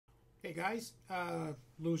Hey guys,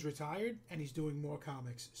 Lou's retired and he's doing more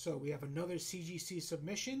comics. So we have another CGC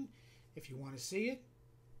submission. If you want to see it,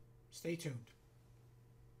 stay tuned.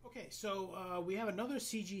 Okay, so we have another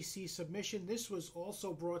CGC submission. This was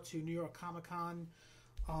also brought to New York Comic Con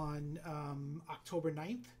on October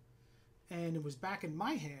 9th. And it was back in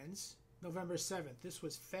my hands November 7th. This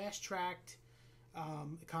was Fast Tracked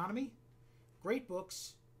Economy. Great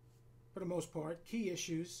books, for the most part. Key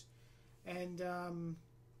issues. And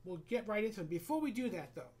we'll get right into it. Before we do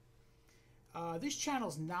that, though, this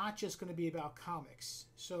channel's not just going to be about comics.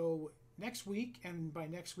 So next week, and by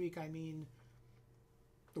next week I mean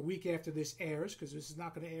the week after this airs, because this is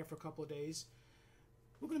not going to air for a couple of days,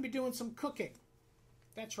 we're going to be doing some cooking.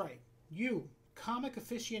 That's right. You, comic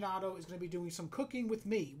aficionado, is going to be doing some cooking with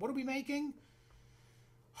me. What are we making?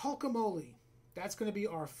 Hulkamole. That's going to be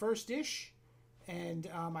our first dish, and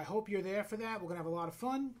I hope you're there for that. We're going to have a lot of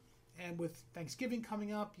fun. And with Thanksgiving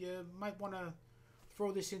coming up, you might want to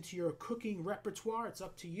throw this into your cooking repertoire. It's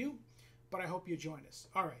up to you, but I hope you join us.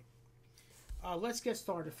 All right, let's get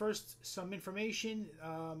started. First, some information.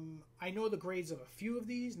 I know the grades of a few of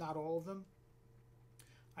these, not all of them.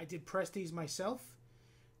 I did press these myself,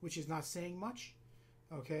 which is not saying much.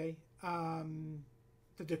 Okay.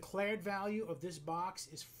 The declared value of this box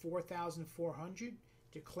is $4,400.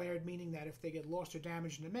 Declared meaning that if they get lost or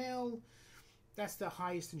damaged in the mail, that's the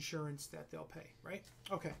highest insurance that they'll pay, right?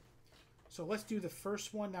 Okay, so let's do the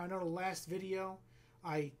first one. Now, I know the last video,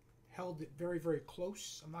 I held it very, very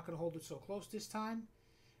close. I'm not going to hold it so close this time.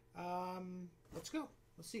 Let's go.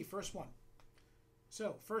 Let's see, first one.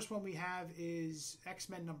 So, first one we have is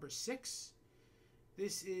X-Men number 6.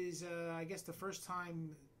 This is, I guess, the first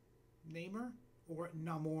time Namor, or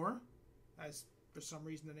Namor, as for some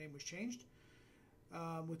reason the name was changed,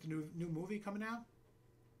 with the new movie coming out.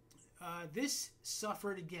 This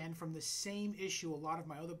suffered again from the same issue a lot of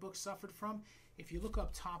my other books suffered from. If you look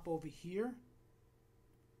up top over here,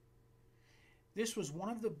 this was one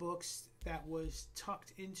of the books that was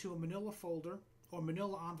tucked into a manila folder or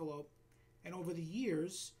manila envelope, and over the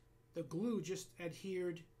years the glue just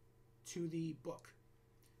adhered to the book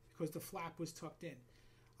because the flap was tucked in.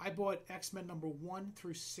 I bought X-Men number 1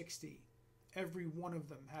 through 60. Every one of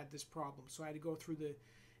them had this problem, so I had to go through the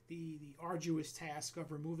arduous task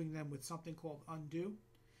of removing them with something called undo.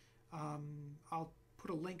 I'll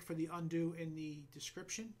put a link for the undo in the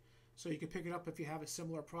description so you can pick it up if you have a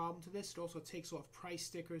similar problem to this. It also takes off price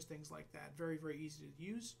stickers, things like that. Very, very easy to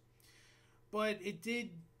use. But it did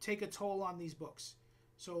take a toll on these books.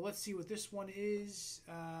 So let's see what this one is.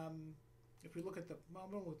 If we look at the, well,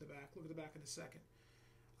 I'm going to look at the back. Look at the back in a second.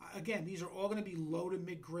 Again, these are all going to be low to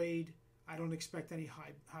mid grade. I don't expect any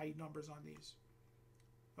high numbers on these.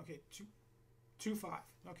 Okay, 2.5.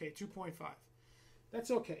 Okay, 2.5. That's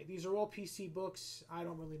okay. These are all PC books. I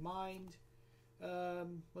don't really mind.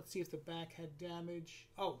 Let's see if the back had damage.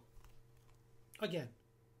 Oh, again.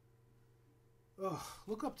 Ugh,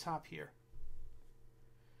 look up top here.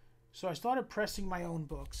 So I started pressing my own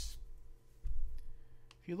books.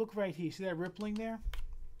 If you look right here, see that rippling there?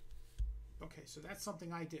 Okay, so that's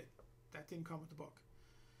something I did. That didn't come with the book.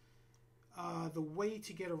 The way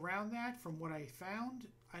to get around that, from what I found,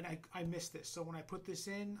 and I missed this. So when I put this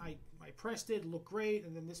in, I pressed it, looked great,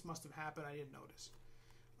 and then this must have happened. I didn't notice.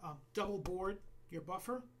 Double board your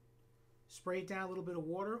buffer, spray it down a little bit of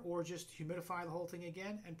water, or just humidify the whole thing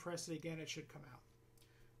again and press it again. It should come out.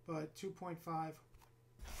 But 2.5,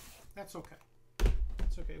 that's okay.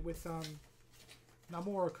 It's okay. With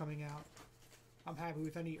Namor coming out, I'm happy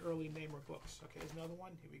with any early Namor books. Okay, here's another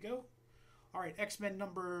one. Here we go. All right, X-Men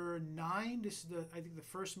number 9. This is I think the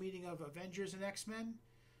first meeting of Avengers and X-Men.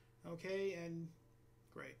 Okay, and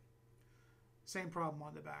great. Same problem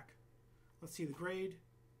on the back. Let's see the grade,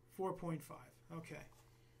 4.5. Okay,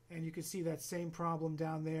 and you can see that same problem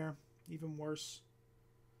down there, even worse.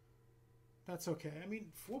 That's okay. I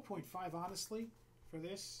mean, 4.5, honestly, for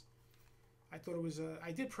this. I thought it was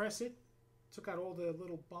I did press it, took out all the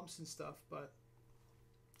little bumps and stuff, but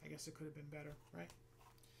I guess it could have been better, right?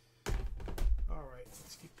 All right,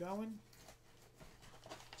 let's keep going.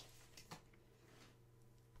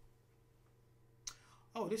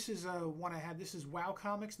 Oh, this is one I had. This is WoW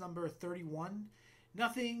Comics number 31.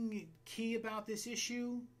 Nothing key about this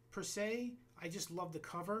issue, per se. I just love the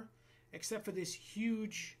cover, except for this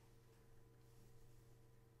huge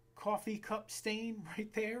coffee cup stain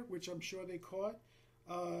right there, which I'm sure they caught.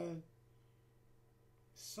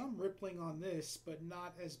 Some rippling on this, but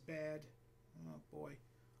not as bad. Oh, boy.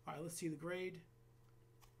 All right, let's see the grade.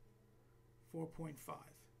 4.5.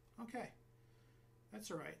 Okay. That's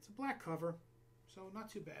all right. It's a black cover, so not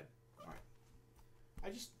too bad. All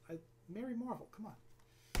right. Mary Marvel, come on.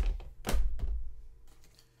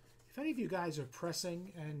 If any of you guys are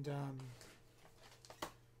pressing and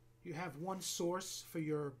you have one source for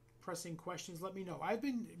your pressing questions, let me know. I've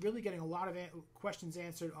been really getting a lot of questions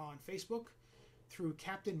answered on Facebook through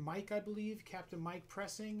Captain Mike, I believe. Captain Mike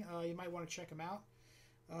Pressing. You might want to check him out.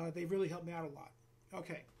 They really helped me out a lot.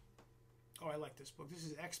 Okay. Oh, I like this book. This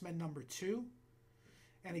is X-Men #2.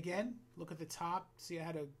 And again, look at the top. See, I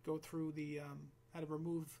had to go through the, had to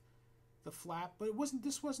remove the flap. But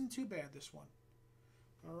this wasn't too bad, this one.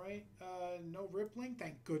 All right. No rippling,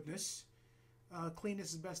 thank goodness. Clean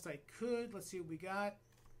this as best I could. Let's see what we got.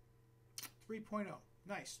 3.0.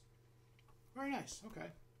 Nice. Very nice. Okay.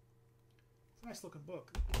 It's a nice looking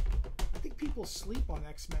book. I think people sleep on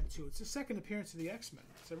X-Men 2. It's the second appearance of the X-Men.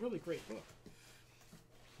 It's a really great book.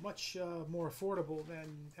 Much more affordable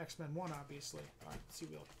than X-Men 1, obviously. All right, let's see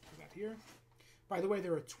what we got here. By the way,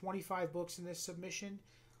 there are 25 books in this submission.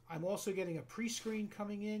 I'm also getting a pre-screen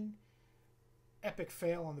coming in. Epic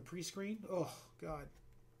fail on the pre-screen. Oh, God.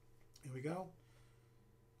 Here we go.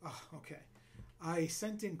 Oh, okay. I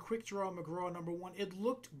sent in Quick Draw McGraw #1. It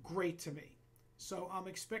looked great to me. So I'm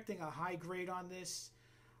expecting a high grade on this.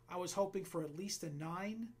 I was hoping for at least a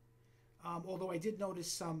 9. Although I did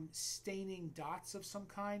notice some staining dots of some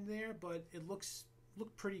kind there, but it looked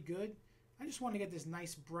pretty good. I just want to get this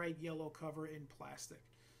nice bright yellow cover in plastic.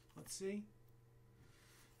 Let's see.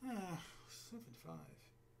 7.5. All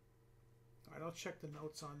right, I'll check the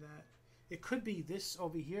notes on that. It could be this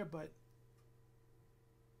over here, but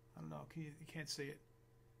I don't know. You can't see it.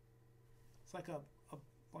 It's like a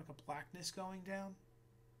blackness going down.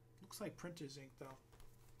 Looks like printer's ink though.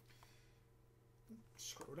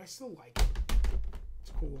 Screw it. I still like it.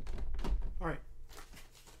 It's cool. All right.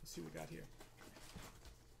 Let's see what we got here.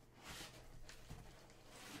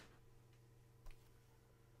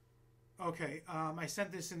 Okay. I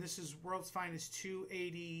sent this in. This is World's Finest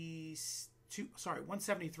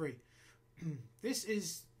 173. This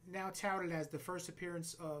is now touted as the first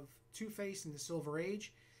appearance of Two-Face in the Silver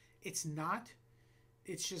Age. It's not.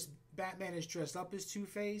 It's just Batman is dressed up as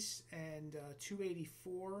Two-Face, and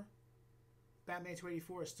 284, Batman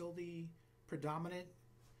 284 is still the predominant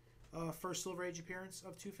first Silver Age appearance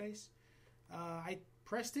of Two-Face. I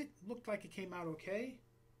pressed it. Looked like it came out okay.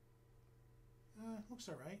 Looks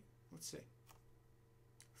all right. Let's see.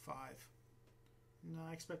 5. No,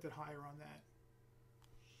 I expected higher on that.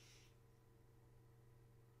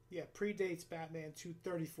 Yeah, predates Batman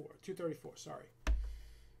 234. 234, sorry.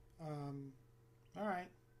 All right.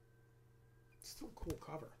 Still a cool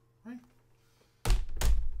cover, right?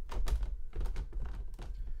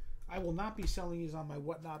 I will not be selling these on my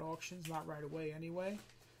Whatnot auctions, not right away anyway.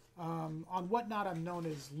 On Whatnot, I'm known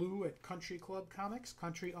as Lou at Country Club Comics,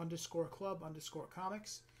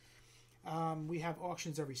 country_club_comics. We have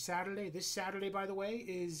auctions every Saturday. This Saturday, by the way,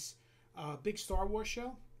 is a big Star Wars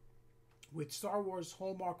show with Star Wars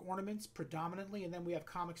Hallmark ornaments predominantly, and then we have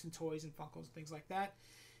comics and toys and Funkos and things like that.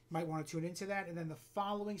 You might want to tune into that. And then the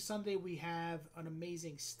following Sunday, we have an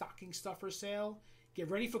amazing stocking stuffer sale. Get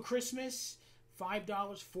ready for Christmas. $5,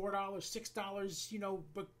 $4, $6, you know,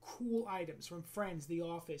 but cool items from Friends, The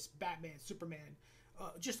Office, Batman, Superman,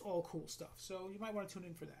 just all cool stuff. So you might want to tune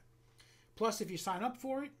in for that. Plus, if you sign up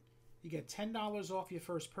for it, you get $10 off your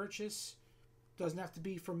first purchase. Doesn't have to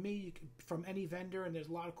be from me, you can, from any vendor, and there's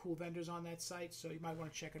a lot of cool vendors on that site, so you might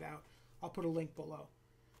want to check it out. I'll put a link below.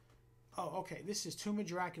 Oh, okay, this is Tomb of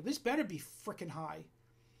Dracula. This better be freaking high.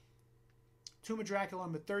 Tomb of Dracula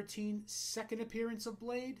 #13, second appearance of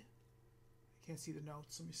Blade. I can't see the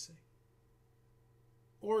notes. Let me see.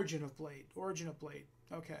 Origin of Blade.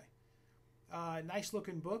 Okay. Nice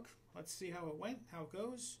looking book. Let's see how it went, how it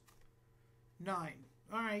goes. 9.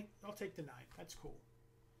 All right, I'll take the 9. That's cool.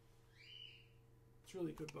 It's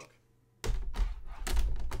really a good book.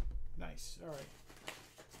 Nice. All right.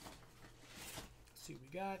 Let's see what we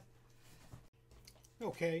got.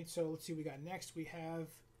 Okay, so let's see what we got next. We have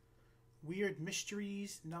Weird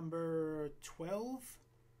Mysteries #12.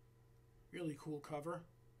 Really cool cover.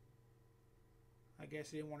 I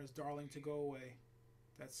guess he didn't want his darling to go away.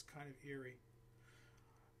 That's kind of eerie.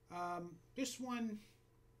 This one,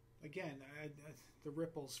 again, the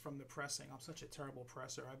ripples from the pressing. I'm such a terrible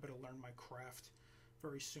presser. I better learn my craft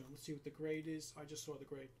very soon. Let's see what the grade is. I just saw the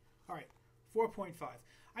grade. All right, 4.5.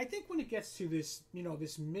 I think when it gets to this, you know,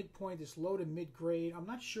 this midpoint, this low to mid grade, I'm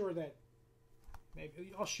not sure that,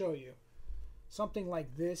 maybe I'll show you. Something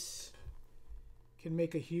like this can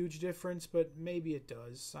make a huge difference, but maybe it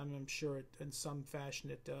does. I'm sure it, in some fashion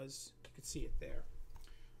it does. You can see it there.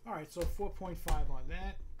 All right, so 4.5 on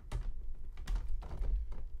that.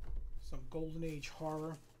 Some Golden Age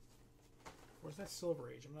horror. Or is that Silver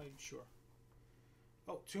Age? I'm not even sure.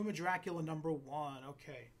 Oh, Tomb of Dracula #1.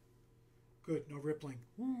 Okay. Good, no rippling.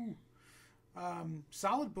 Woo.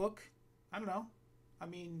 Solid book. I don't know. I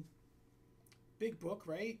mean, big book,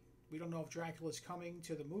 right? We don't know if Dracula's coming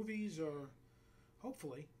to the movies or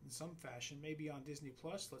hopefully in some fashion, maybe on Disney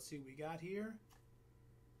Plus. Let's see what we got here.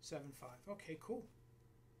 7.5. Okay, cool.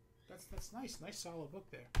 That's nice. Nice solid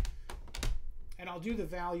book there. And I'll do the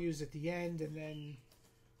values at the end, and then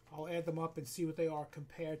I'll add them up and see what they are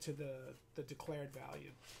compared to the declared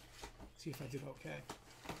value. See if I did okay.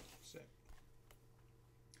 Sick.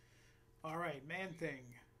 All right, Man Thing.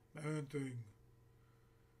 Man Thing.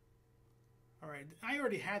 All right, I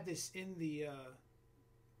already had this in the...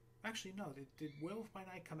 actually, no. Did Will by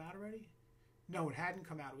Night come out already? No, it hadn't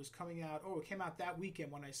come out. It was coming out... Oh, it came out that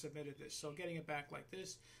weekend when I submitted this. So getting it back like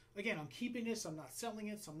this. Again, I'm keeping this. I'm not selling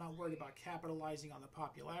it, so I'm not worried about capitalizing on the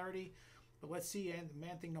popularity. But let's see. And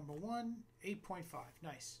Man Thing number 1, 8.5.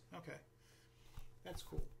 Nice. Okay. That's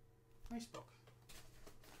cool. Nice book.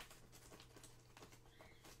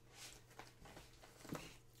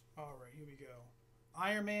 All right, here we go.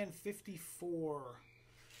 Iron Man 54.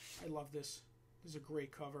 I love this. This is a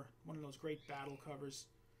great cover. One of those great battle covers.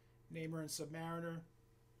 Namor and Submariner.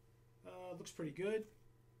 Looks pretty good.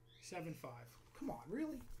 7.5. Come on,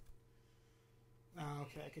 really?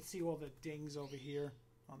 Okay, I can see all the dings over here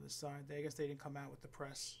on this side. I guess they didn't come out with the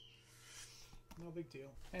press. No big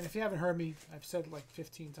deal. And if you haven't heard me, I've said it like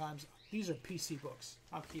 15 times, these are PC books.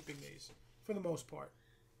 I'm keeping these for the most part.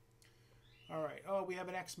 All right. Oh, we have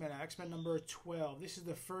an X-Men. X-Men number 12. This is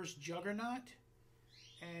the first Juggernaut.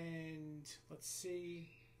 And let's see.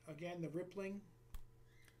 Again, the rippling.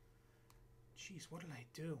 Jeez, what did I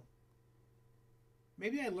do?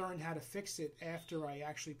 Maybe I learned how to fix it after I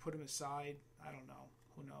actually put them aside. I don't know.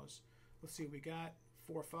 Who knows? Let's see what we got.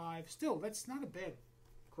 4.5. Still, that's not a bad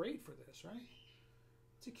grade for this, right?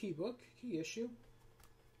 It's a key book, key issue.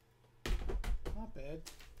 Not bad.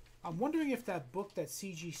 I'm wondering if that book that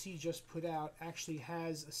CGC just put out actually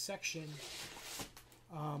has a section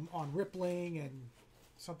on rippling and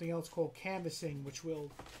something else called canvassing, which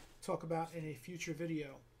we'll talk about in a future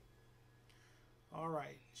video. All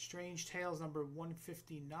right, Strange Tales number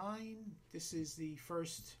 159. This is the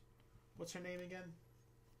first, what's her name again?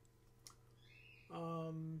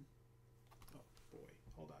 Oh boy,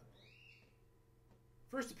 hold on.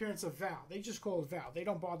 First appearance of Val. They just call it Val. They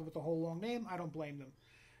don't bother with the whole long name. I don't blame them.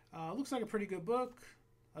 Looks like a pretty good book.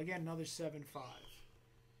 Again, another 7.5.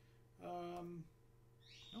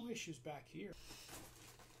 No issues back here.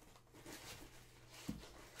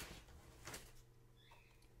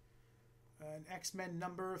 An X-Men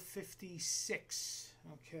number 56.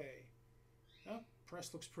 Okay. Oh,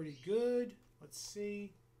 press looks pretty good. Let's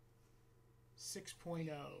see. 6.0.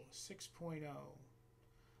 6.0.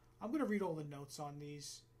 I'm going to read all the notes on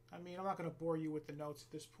these. I mean, I'm not going to bore you with the notes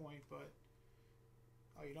at this point, but...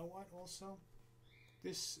 Oh, you know what, also?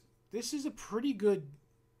 This is a pretty good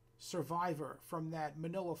survivor from that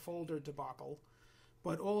manila folder debacle.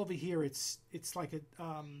 But all over here, it's like a...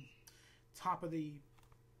 top of the...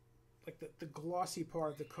 Like the glossy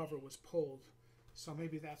part of the cover was pulled. So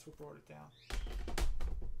maybe that's what brought it down.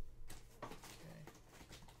 Okay.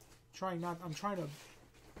 I'm trying to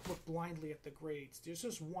look blindly at the grades. There's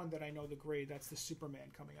just one that I know the grade. That's the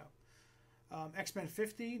Superman coming up. X-Men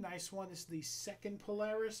 50, nice one. This is the second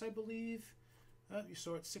Polaris, I believe. You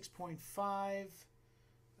saw it, 6.5.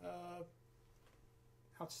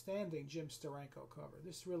 Outstanding Jim Steranko cover.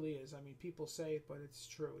 This really is. I mean, people say it, but it's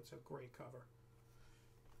true. It's a great cover.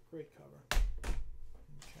 Great cover.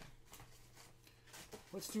 Okay.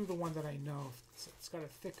 Let's do the one that I know. It's got a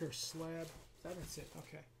thicker slab. That's it.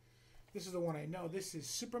 Okay. This is the one I know. This is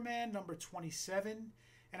Superman number 27.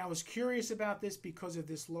 And I was curious about this because of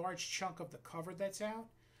this large chunk of the cover that's out.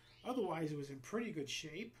 Otherwise, it was in pretty good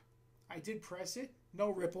shape. I did press it. No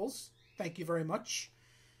ripples. Thank you very much.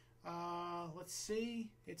 Let's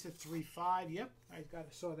see. It's a 3.5. Yep, I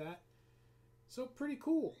saw that. So pretty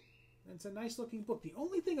cool. And it's a nice looking book. The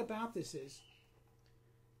only thing about this is,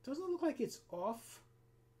 it doesn't look like it's off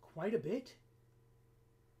quite a bit.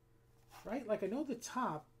 Right? Like I know the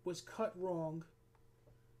top was cut wrong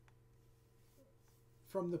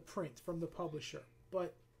from the print, from the publisher.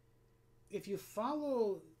 But if you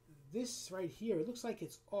follow this right here, it looks like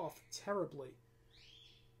it's off terribly.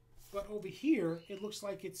 But over here, it looks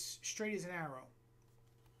like it's straight as an arrow.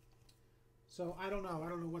 So I don't know. I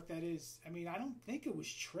don't know what that is. I mean, I don't think it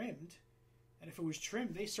was trimmed. And if it was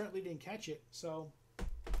trimmed, they certainly didn't catch it. So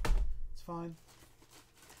it's fine.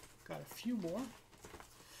 Got a few more.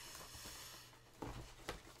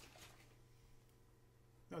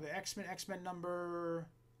 No, the X-Men number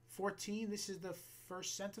 14. This is the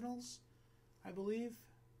first Sentinels, I believe.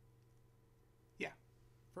 Yeah,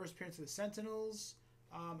 First appearance of the Sentinels.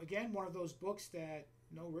 Again, one of those books that,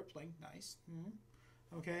 no rippling, nice.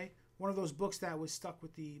 Okay, one of those books that was stuck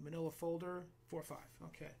with the manila folder, 4/5.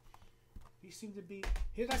 Okay, these seem to be,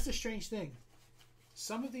 here, that's the strange thing.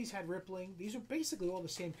 Some of these had rippling. These are basically all the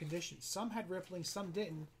same conditions. Some had rippling, some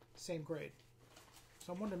didn't, same grade.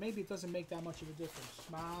 So I'm wondering, maybe it doesn't make that much of a difference.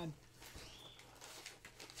 Come on.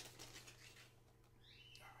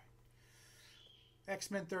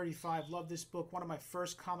 X-Men 35, love this book. One of my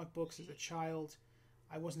first comic books as a child.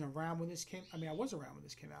 I wasn't around when this came. I mean, I was around when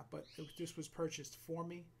this came out, but this was purchased for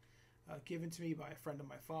me, given to me by a friend of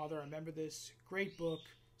my father. I remember this. Great book.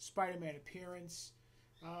 Spider-Man appearance.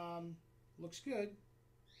 Looks good.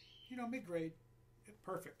 You know, mid-grade.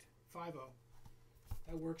 Perfect. 5.0.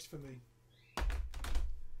 That works for me.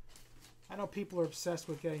 I know people are obsessed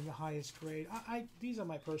with getting the highest grade. These are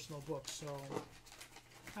my personal books, so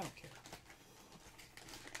I don't care.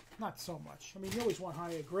 Not so much. I mean, you always want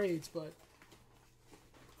higher grades, but...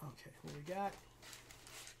 Okay, what we got?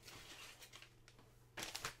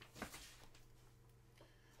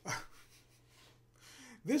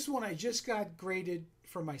 This one I just got graded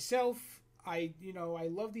for myself. I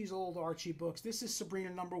love these old Archie books. This is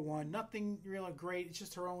Sabrina #1. Nothing really great. It's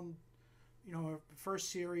just her own, her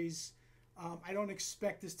first series. I don't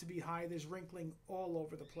expect this to be high. There's wrinkling all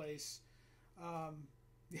over the place.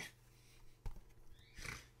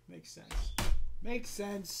 Makes sense. Makes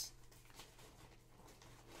sense.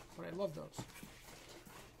 But I love those.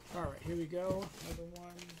 All right, here we go. Another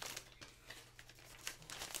one.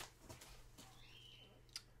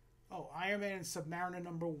 Oh, Iron Man and Submariner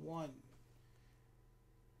 #1.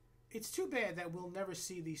 It's too bad that we'll never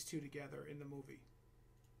see these two together in the movie.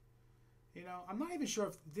 I'm not even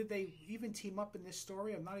sure did they even team up in this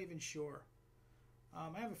story? I'm not even sure.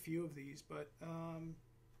 I have a few of these, but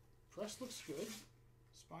press looks good.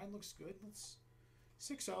 Spine looks good. Let's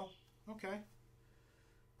 6.0. Okay.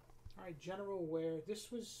 All right, general wear.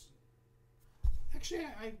 This was actually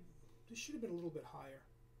this should have been a little bit higher.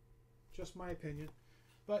 Just my opinion,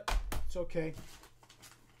 but it's okay.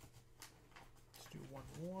 Let's do one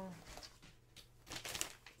more.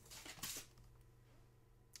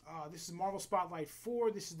 This is Marvel Spotlight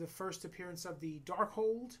 4. This is the first appearance of the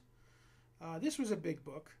Darkhold. This was a big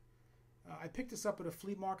book. I picked this up at a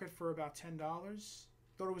flea market for about $10.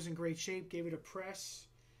 Thought it was in great shape. Gave it a press.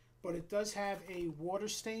 But it does have a water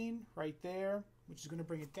stain right there, which is going to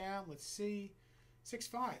bring it down. Let's see.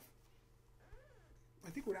 6.5. I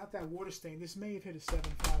think without that water stain, this may have hit a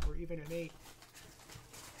 7.5 or even an 8.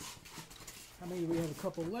 How many do we have? A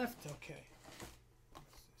couple left? Okay.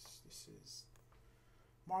 This is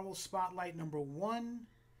Marvel Spotlight #1.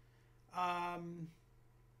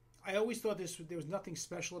 I always thought there was nothing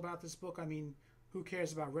special about this book. I mean, who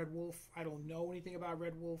cares about Red Wolf? I don't know anything about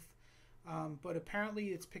Red Wolf. But apparently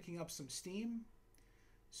it's picking up some steam.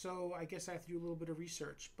 So I guess I have to do a little bit of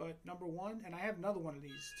research. But #1, and I have another one of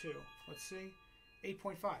these too. Let's see.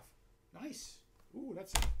 8.5. Nice. Ooh,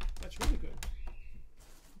 that's really good.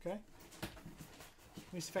 Okay.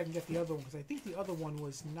 Let me see if I can get the other one, because I think the other one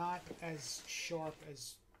was not as sharp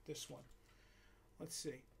as this one. Let's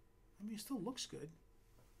see. I mean, it still looks good.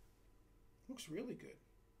 Looks really good.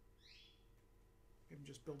 I'm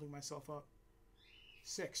just building myself up.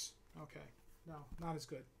 6. Okay. No, not as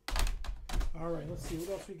good. All right, let's see.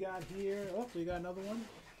 What else we got here? Oh, we got another one.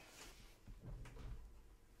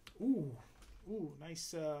 Ooh,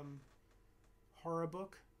 nice horror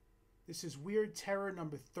book. This is Weird Terror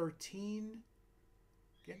 #13.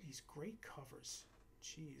 Again, these great covers.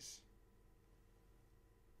 Jeez.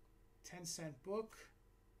 10-cent book.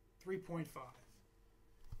 3.5.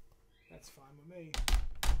 That's fine with me.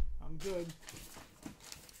 I'm good.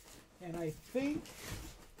 And I think...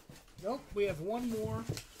 Nope, we have one more.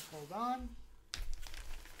 Hold on.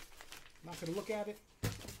 Not going to look at it.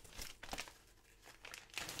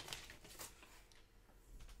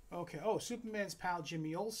 Okay. Oh, Superman's pal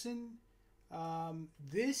Jimmy Olsen.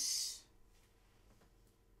 This...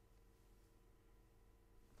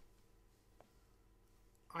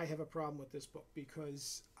 I have a problem with this book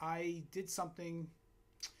because I did something...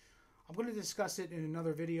 I'm going to discuss it in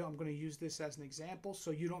another video. I'm going to use this as an example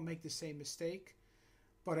so you don't make the same mistake.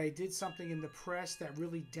 But I did something in the press that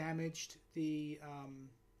really damaged the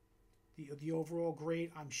overall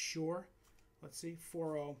grade, I'm sure. Let's see,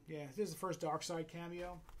 4.0. Yeah, this is the first Darkseid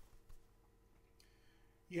cameo.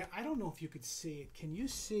 Yeah, I don't know if you could see it. Can you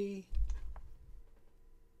see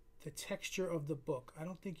the texture of the book? I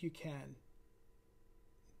don't think you can.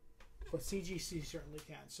 But CGC certainly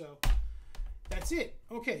can. So that's it.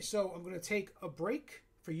 Okay, so I'm going to take a break.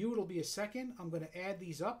 For you, it'll be a second. I'm going to add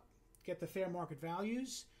these up, get the fair market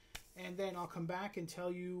values, and then I'll come back and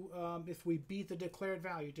tell you if we beat the declared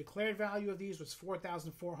value. Declared value of these was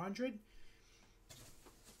 $4,400.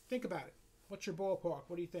 Think about it. What's your ballpark?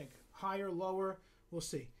 What do you think? Higher, lower? We'll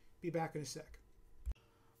see. Be back in a sec.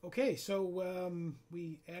 Okay, so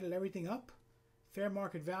we added everything up. Fair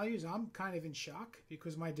market values, I'm kind of in shock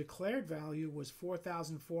because my declared value was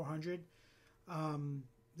 $4,400.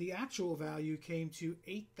 The actual value came to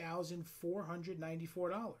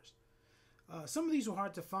 $8,494. Some of these were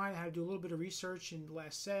hard to find. I had to do a little bit of research in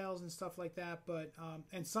last sales and stuff like that, but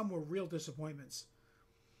and some were real disappointments.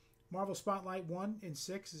 Marvel Spotlight 1 and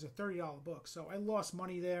 6 is a $30 book, so I lost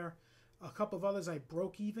money there. A couple of others I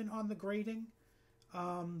broke even on the grading,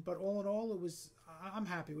 but all in all, I'm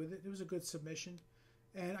happy with it. It was a good submission,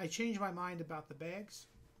 and I changed my mind about the bags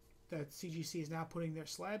that CGC is now putting their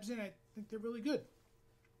slabs in. I think they're really good.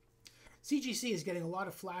 CGC is getting a lot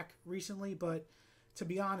of flack recently, but to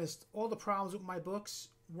be honest, all the problems with my books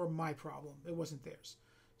were my problem. It wasn't theirs.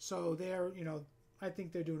 So I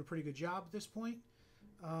think they're doing a pretty good job at this point.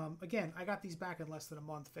 Again, I got these back in less than a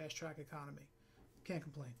month. Fast Track Economy. Can't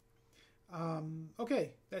complain.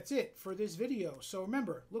 Okay, that's it for this video. So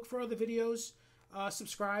remember, look for other videos.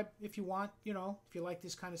 Subscribe if you want, if you like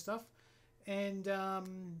this kind of stuff. And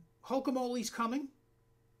guacamole's coming.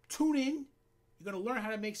 Tune in. You're going to learn how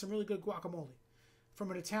to make some really good guacamole. From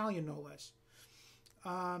an Italian, no less.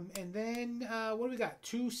 And then, what do we got?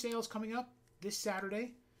 2 sales coming up this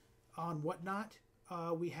Saturday on Whatnot.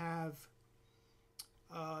 We have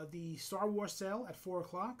the Star Wars sale at 4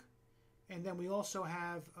 o'clock. And then we also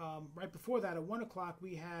have, right before that at 1 o'clock,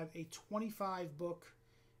 we have a 25-book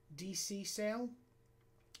DC sale.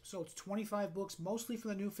 So it's 25 books, mostly for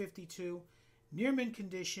the new 52. Near mint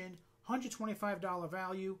condition, $125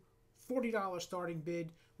 value, $40 starting bid.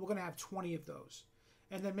 We're going to have 20 of those.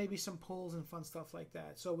 And then maybe some pulls and fun stuff like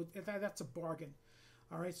that. So that's a bargain.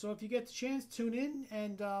 All right, so if you get the chance, tune in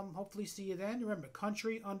and hopefully see you then. Remember,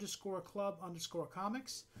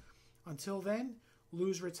 country_club_comics. Until then,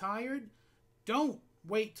 lose retired. Don't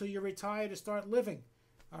wait till you're retired to start living.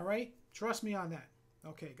 All right? Trust me on that.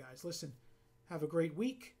 Okay, guys, listen. Have a great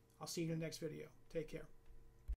week. I'll see you in the next video. Take care.